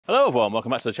Hello everyone,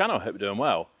 welcome back to the channel, I hope you're doing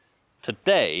well.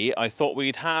 Today I thought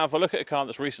we'd have a look at a car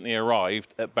that's recently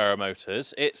arrived at Borough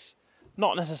Motors. It's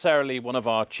not necessarily one of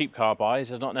our cheap car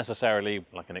buys, it's not necessarily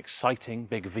like an exciting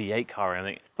big V8 car or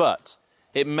anything, but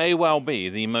it may well be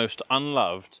the most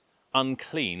unloved,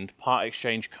 uncleaned part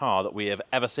exchange car that we have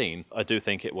ever seen. I do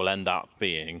think it will end up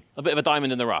being a bit of a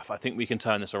diamond in the rough. I think we can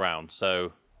turn this around,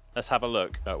 so let's have a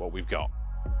look at what we've got.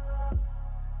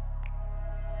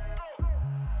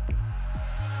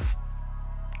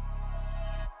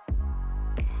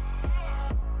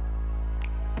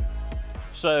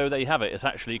 So there you have it. It's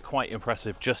actually quite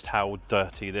impressive just how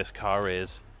dirty this car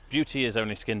is. Beauty is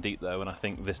only skin deep though, and I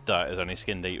think this dirt is only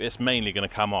skin deep. It's mainly going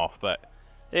to come off, but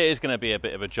it is going to be a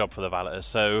bit of a job for the valeters.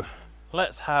 So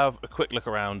let's have a quick look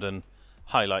around and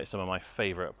highlight some of my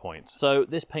favourite points. So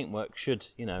this paintwork should,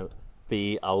 you know,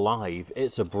 be alive.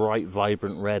 It's a bright,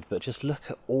 vibrant red, but just look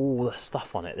at all the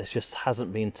stuff on it. This just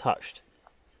hasn't been touched.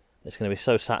 It's going to be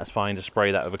so satisfying to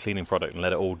spray that with a cleaning product and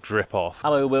let it all drip off.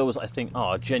 Alloy wheels, I think,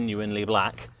 are genuinely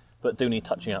black, but do need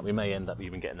touching up. We may end up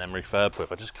even getting them refurbed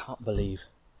with. I just can't believe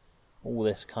all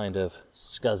this kind of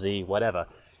scuzzy whatever.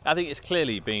 I think it's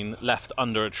clearly been left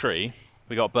under a tree.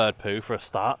 We got bird poo for a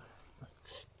start.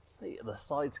 See the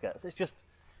side skirts. It's just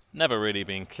never really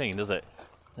been cleaned, is it?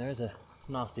 There is a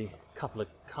nasty couple of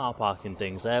car parking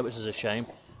things there, which is a shame,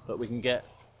 but we can get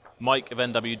Mike of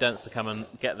NW Dents to come and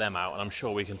get them out, and I'm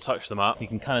sure we can touch them up. You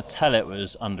can kind of tell it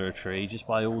was under a tree just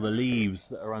by all the leaves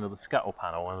that are under the scuttle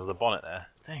panel, under the bonnet there.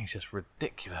 Dang, it's just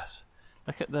ridiculous.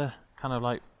 Look at the kind of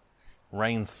like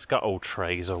rain scuttle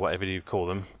trays or whatever you call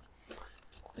them.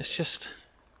 It's just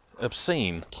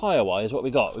obscene. Tyre-wise, what we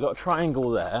got? We've got a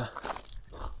triangle there.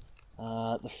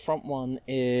 The front one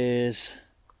is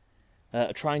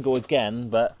a triangle again,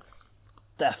 but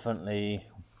definitely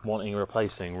wanting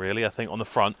replacing, really. I think on the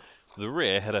front, the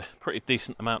rear had a pretty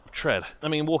decent amount of tread. I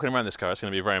mean, walking around this car, it's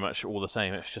going to be very much all the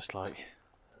same. It's just like,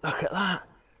 look at that.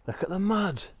 Look at the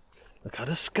mud. Look how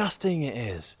disgusting it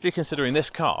is. If you're considering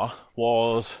this car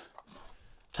was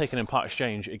taken in part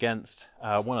exchange against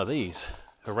one of these,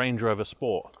 a Range Rover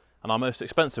Sport, and our most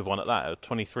expensive one at that, a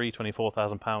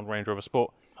 £24,000 Range Rover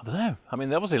Sport. I don't know. I mean,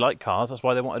 they obviously like cars. That's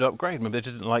why they wanted to upgrade. Maybe they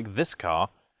just didn't like this car,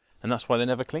 and that's why they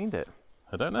never cleaned it.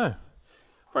 I don't know.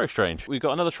 Very strange. We've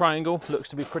got another triangle, looks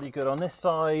to be pretty good on this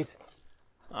side,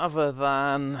 other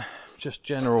than just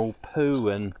general poo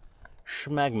and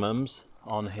schmegmums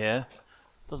on here.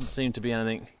 Doesn't seem to be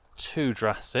anything too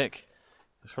drastic.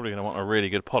 It's probably going to want a really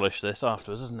good polish this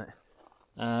afterwards, isn't it?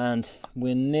 And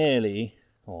we're nearly,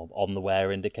 or on the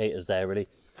wear indicators there really,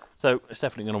 so it's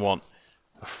definitely going to want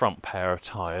a front pair of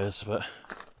tyres, but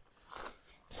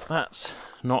that's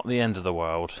not the end of the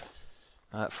world.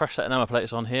 Fresh set of number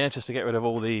plates on here just to get rid of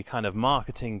all the kind of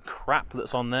marketing crap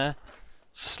that's on there.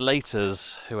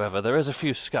 Slaters, whoever. There is a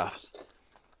few scuffs.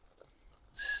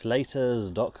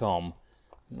 Slaters.com.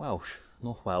 Welsh,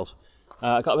 North Wales.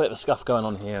 Got a bit of a scuff going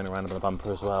on here and around the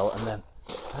bumper as well. And then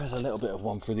there's a little bit of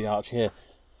one through the arch here.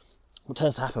 What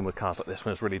tends to happen with cars like this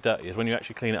when it's really dirty is when you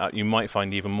actually clean it up, you might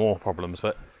find even more problems.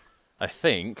 But I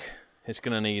think it's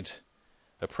going to need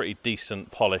a pretty decent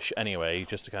polish anyway,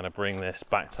 just to kind of bring this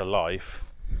back to life.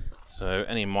 So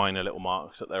any minor little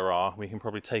marks that there are, we can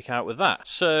probably take out with that.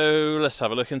 So let's have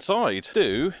a look inside. We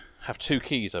do have two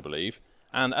keys, I believe,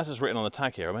 and as it's written on the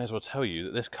tag here, I may as well tell you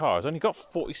that this car has only got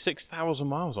 46,000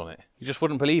 miles on it. You just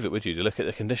wouldn't believe it, would you? To look at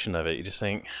the condition of it, you just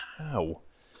think, how?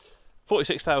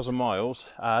 46,000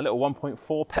 miles, a little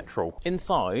 1.4 petrol.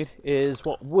 Inside is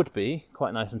what would be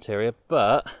quite a nice interior,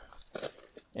 but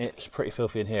it's pretty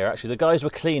filthy in here. Actually, the guys were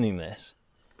cleaning this,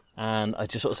 and I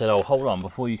just sort of said, oh, hold on,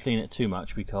 before you clean it too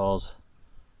much, because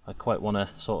I quite want to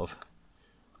sort of,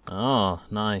 oh,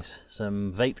 nice,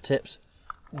 some vape tips.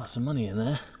 Oh, some money in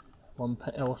there. One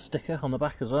sticker on the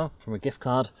back as well, from a gift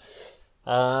card.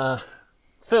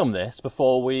 Film this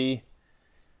before we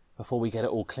get it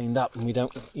all cleaned up, and we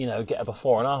don't, you know, get a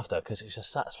before and after, because it's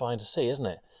just satisfying to see, isn't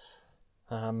it?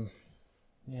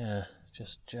 Yeah,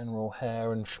 just general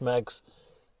hair and schmegs.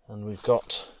 And we've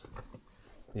got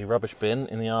the rubbish bin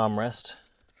in the armrest,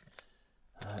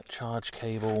 charge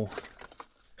cable,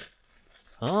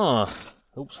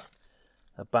 oops,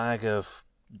 a bag of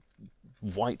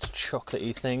white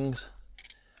chocolatey things,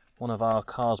 one of our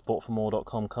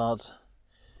carsboughtformore.com cards.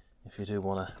 If you do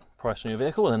want to price on your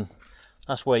vehicle, then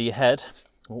that's where you head.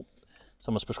 Oh,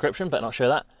 someone's prescription, better not show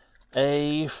that.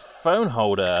 A phone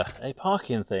holder, a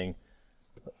parking thing,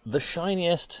 the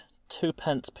shiniest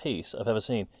 2p piece I've ever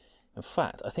seen. In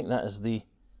fact, I think that is the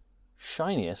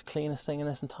shiniest, cleanest thing in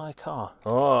this entire car.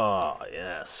 Oh,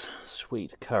 yes.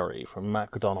 Sweet curry from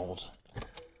McDonald's.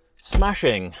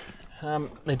 Smashing.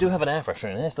 They do have an air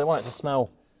freshener in this. They want it to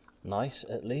smell nice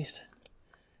at least.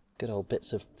 Good old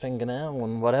bits of fingernail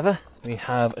and whatever. We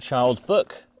have a child's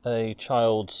book, a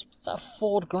child's, is that a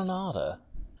Ford Granada?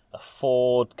 A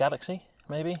Ford Galaxy,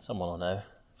 maybe? Someone will know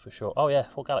for sure. Oh yeah,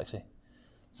 Ford Galaxy. It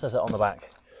says it on the back.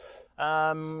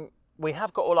 We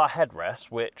have got all our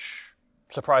headrests, which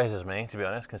surprises me, to be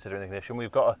honest, considering the condition.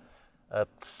 We've got a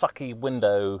sucky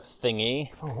window thingy.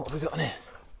 Oh, what have we got in here?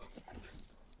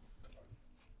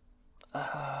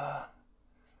 Oh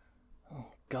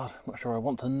God, I'm not sure I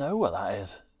want to know what that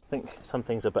is. I think some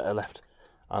things are better left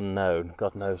unknown.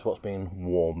 God knows what's being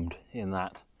warmed in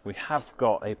that. We have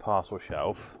got a parcel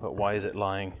shelf, but why is it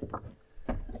lying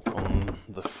on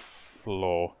the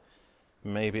floor?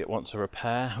 Maybe it wants a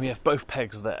repair. We have both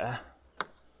pegs there.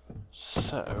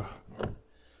 So,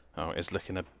 oh, it's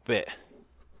looking a bit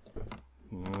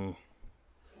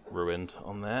ruined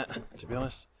on there, to be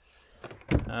honest.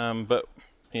 But,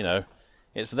 you know,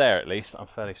 it's there at least. I'm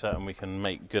fairly certain we can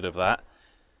make good of that.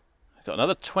 I've got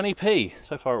another 20p.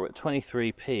 So far we're at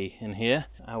 23p in here.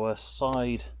 Our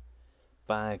side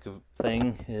bag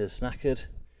thing is knackered.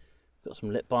 Got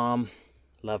some lip balm,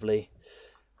 lovely,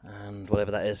 and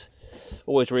whatever that is.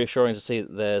 Always reassuring to see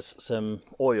that there's some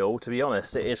oil. To be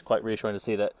honest, it is quite reassuring to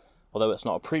see that, although it's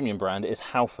not a premium brand, it is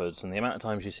Halfords, and the amount of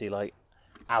times you see like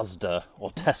Asda or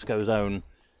Tesco's own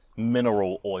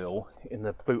mineral oil in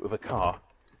the boot of a car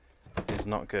is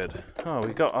not good. Oh,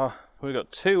 we've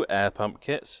got 2 air pump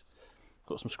kits.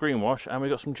 Got some screen wash, and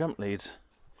we've got some jump leads.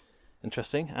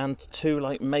 Interesting. And 2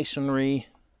 like masonry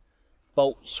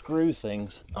bolt screw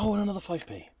things. Oh, and another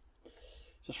 5p.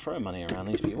 Just throwing money around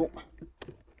these people.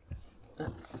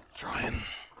 Let's try and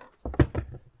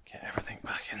get everything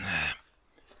back in there.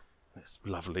 This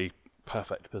lovely,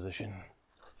 perfect position.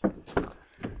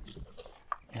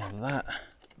 Yeah, that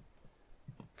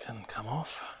can come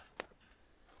off.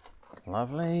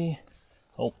 Lovely.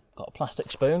 Oh, got a plastic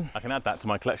spoon. I can add that to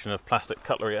my collection of plastic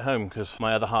cutlery at home, because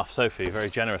my other half, Sophie, very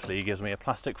generously gives me a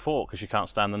plastic fork because she can't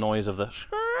stand the noise of the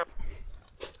scrap.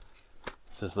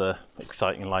 This is the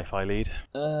exciting life I lead.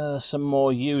 Some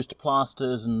more used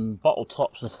plasters and bottle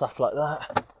tops and stuff like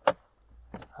that.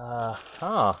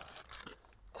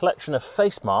 Collection of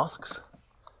face masks.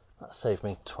 That saved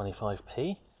me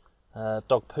 25p.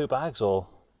 Dog poo bags, or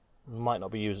might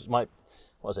not be used. What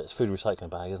is it? It's food recycling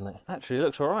bag, isn't it? Actually, it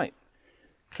looks all right.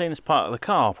 Cleanest part of the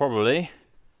car, probably.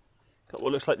 Got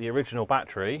what looks like the original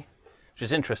battery, which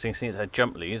is interesting seeing it had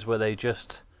jump leads. Were they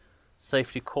just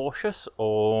safety cautious,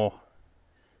 or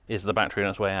is the battery on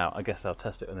its way out? I guess they'll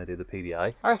test it when they do the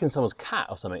PDI. I reckon someone's cat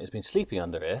or something has been sleeping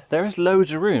under here. There is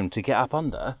loads of room to get up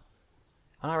under,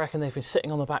 and I reckon they've been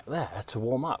sitting on the back there to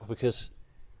warm up, because,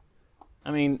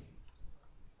 I mean,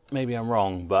 maybe I'm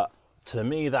wrong, but to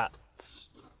me that's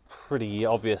pretty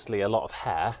obviously a lot of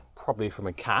hair, probably from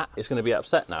a cat. It's going to be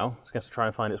upset now. It's going to try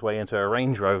and find its way into a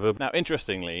Range Rover. Now,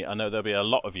 interestingly, I know there'll be a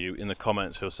lot of you in the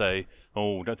comments who'll say,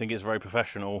 oh, don't think it's very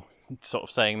professional, sort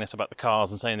of saying this about the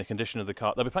cars and saying the condition of the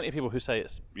car. There'll be plenty of people who say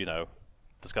it's, you know,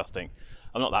 disgusting.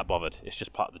 I'm not that bothered. It's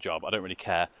just part of the job. I don't really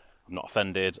care. I'm not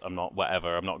offended. I'm not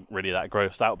whatever. I'm not really that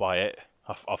grossed out by it.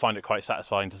 I find it quite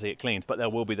satisfying to see it cleaned, but there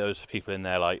will be those people in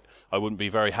there like, I wouldn't be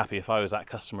very happy if I was that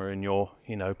customer and you're,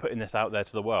 you know, putting this out there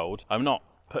to the world. I'm not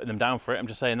putting them down for it. I'm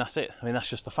just saying that's it. I mean, that's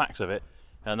just the facts of it,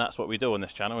 and that's what we do on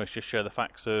this channel, is just share the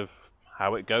facts of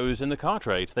how it goes in the car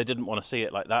trade. If they didn't want to see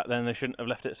it like that, then they shouldn't have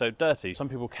left it so dirty. Some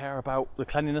people care about the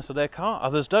cleanliness of their car,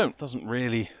 others don't. It doesn't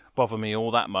really bother me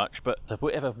all that much, but a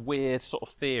bit of a weird sort of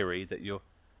theory that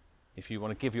if you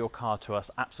want to give your car to us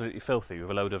absolutely filthy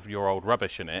with a load of your old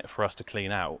rubbish in it for us to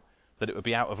clean out, that it would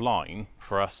be out of line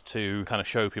for us to kind of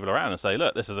show people around and say,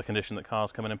 look, this is the condition that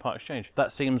cars come in part exchange.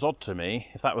 That seems odd to me.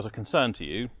 If that was a concern to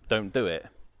you, don't do it.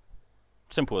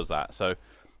 Simple as that. So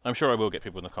I'm sure I will get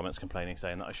people in the comments complaining,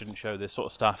 saying that I shouldn't show this sort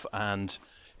of stuff and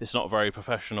it's not very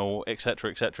professional,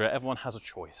 etc., etc. Everyone has a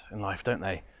choice in life, don't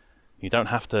they? You don't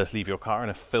have to leave your car in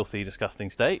a filthy,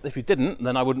 disgusting state. If you didn't,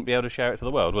 then I wouldn't be able to share it to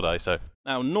the world, would I? So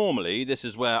now, normally, this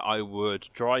is where I would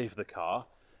drive the car,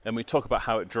 and we'd talk about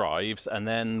how it drives, and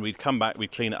then we'd come back,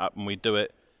 we'd clean it up, and we'd do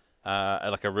it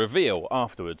like a reveal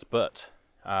afterwards. But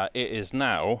it is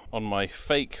now on my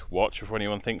fake watch, if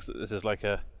anyone thinks that this is like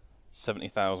a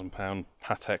 £70,000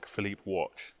 Patek Philippe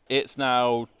watch. It's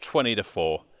now 20 to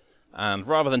 4. And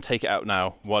rather than take it out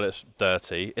now while it's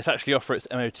dirty, it's actually off for its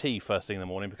MOT first thing in the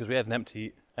morning, because we had an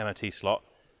empty MOT slot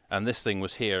and this thing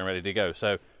was here and ready to go.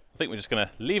 So I think we're just going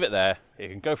to leave it there. It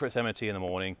can go for its MOT in the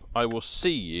morning. I will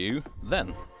see you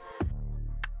then.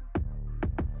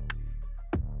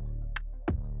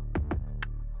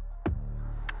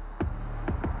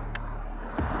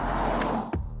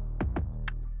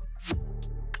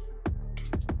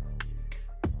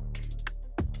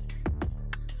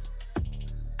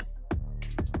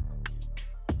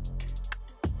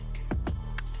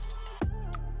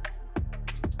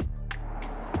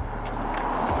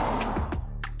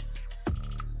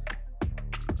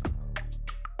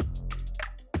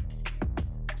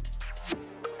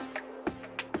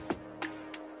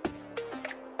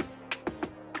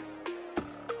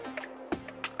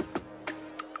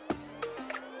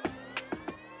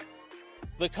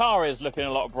 the car is looking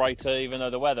a lot brighter, even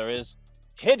though the weather is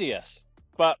hideous.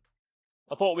 But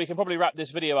I thought we can probably wrap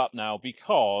this video up now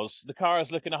because the car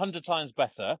is looking 100 times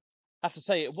better. I have to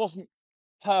say it wasn't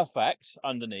perfect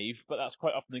underneath, but that's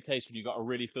quite often the case when you've got a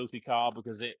really filthy car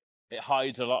because it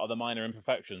hides a lot of the minor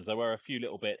imperfections. There were a few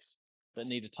little bits that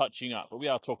needed touching up, but we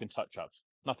are talking touch-ups,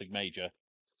 nothing major.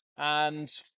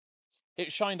 And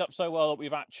it shined up so well that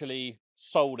we've actually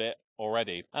sold it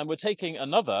already. And we're taking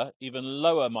another, even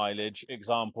lower mileage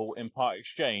example in part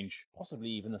exchange, possibly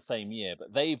even the same year,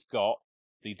 but they've got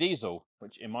the diesel,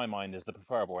 which in my mind is the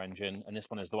preferable engine, and this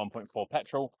one is the 1.4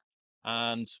 petrol.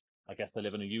 And I guess they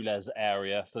live in a ULEZ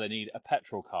area, so they need a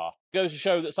petrol car. Goes to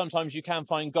show that sometimes you can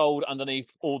find gold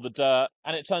underneath all the dirt,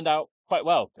 and it turned out quite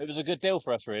well. It was a good deal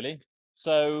for us, really.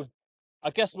 So I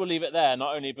guess we'll leave it there,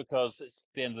 not only because it's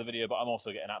the end of the video, but I'm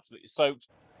also getting absolutely soaked.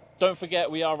 Don't forget,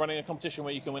 we are running a competition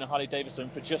where you can win a Harley Davidson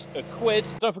for just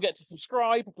 £1. Don't forget to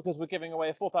subscribe, because we're giving away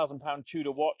a £4,000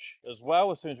 Tudor watch as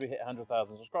well as soon as we hit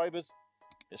 100,000 subscribers.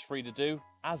 It's free to do,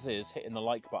 as is hitting the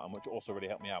like button, which also really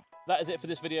helped me out. That is it for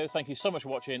this video. Thank you so much for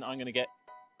watching. I'm going to get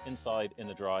inside in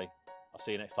the dry. I'll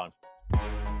see you next time.